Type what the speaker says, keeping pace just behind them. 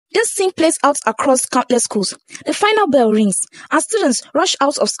This scene plays out across countless schools. The final bell rings, and students rush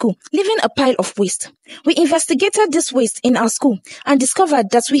out of school, leaving a pile of waste. We investigated this waste in our school and discovered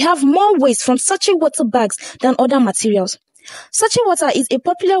that we have more waste from sachet water bags than other materials. Sachet water is a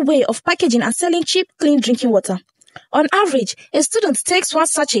popular way of packaging and selling cheap, clean drinking water. On average, a student takes 1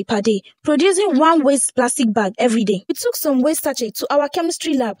 sachet per day, producing 1 waste plastic bag every day. We took some waste sachet to our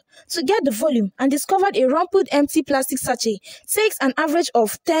chemistry lab to get the volume and discovered a rumpled empty plastic sachet takes an average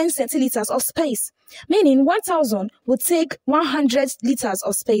of 10 centiliters of space, meaning 1,000 would take 100 liters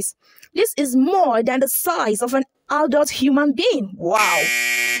of space. This is more than the size of an adult human being. Wow!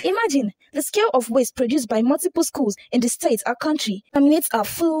 Imagine the scale of waste produced by multiple schools in the state or country contaminates our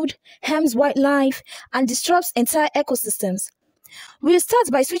food, harms wildlife, and disrupts entire ecosystems. We'll start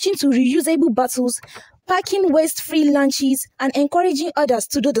by switching to reusable bottles, packing waste-free lunches, and encouraging others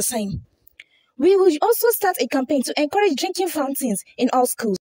to do the same. We will also start a campaign to encourage drinking fountains in all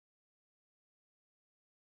schools.